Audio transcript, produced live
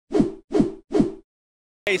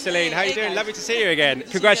Hey Céline, how you doing? Lovely to see you again.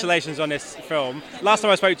 Congratulations on this film. Last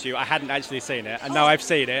time I spoke to you, I hadn't actually seen it, and now I've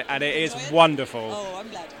seen it, and it is wonderful. Oh, I'm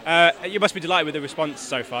glad. You must be delighted with the response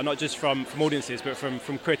so far, not just from audiences, but from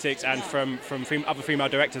critics and from other female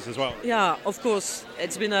directors as well. Yeah, of course.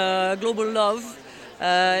 It's been a global love.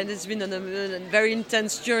 And it's been a very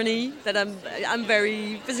intense journey that I'm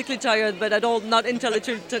very physically tired, but not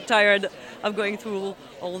intellectually tired of going through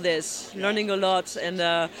all this, learning a lot, and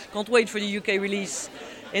can't wait for the UK release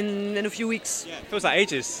in a few weeks. Yeah, it feels like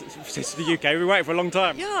ages since the UK. We've been waiting for a long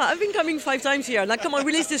time. Yeah, I've been coming 5 times here. Like, come on,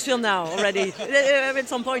 release this film now already. At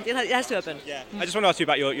some point, it has to happen. Yeah. I just want to ask you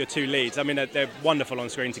about your two leads. I mean, they're wonderful on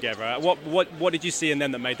screen together. What did you see in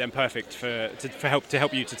them that made them perfect to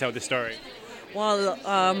help you to tell this story? Well,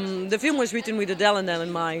 the film was written with Adele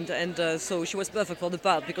in mind, and so she was perfect for the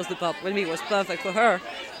part, because the part with me was perfect for her.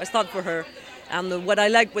 I started for her. And what I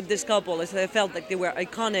liked with this couple is that I felt like they were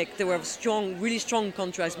iconic, they were strong, really strong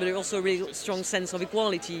contrast, but also a really strong sense of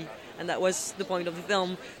equality. And that was the point of the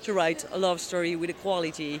film, to write a love story with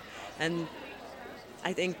equality. And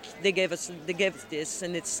I think they gave this,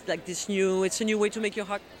 and it's like it's a new way to make your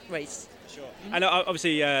heart race. Sure. And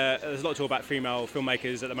obviously, there's a lot of talk about female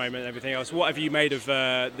filmmakers at the moment and everything else. What have you made of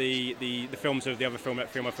the films of the other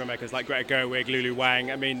female filmmakers like Greta Gerwig, Lulu, Wang?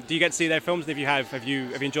 I mean, do you get to see their films? And if you have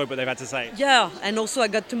you enjoyed what they've had to say? Yeah, and also I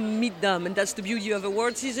got to meet them, and that's the beauty of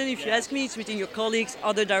award season. If you ask me, it's meeting your colleagues,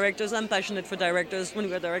 other directors. I'm passionate for directors. When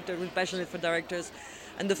we're directors, we're passionate for directors,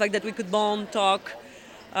 and the fact that we could bond, talk,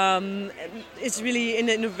 it's really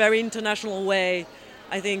in a very international way.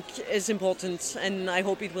 I think is important, and I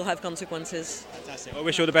hope it will have consequences. Fantastic. Well, I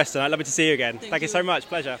wish you all the best tonight. Lovely to see you again. Thank you so much.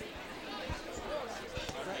 Pleasure.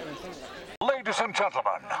 Ladies and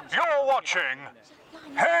gentlemen, you're watching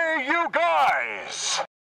Hey You Guys!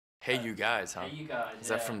 Hey You Guys, huh? Hey You Guys. Is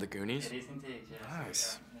that from the Goonies? It is indeed, yes.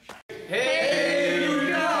 Nice. Hey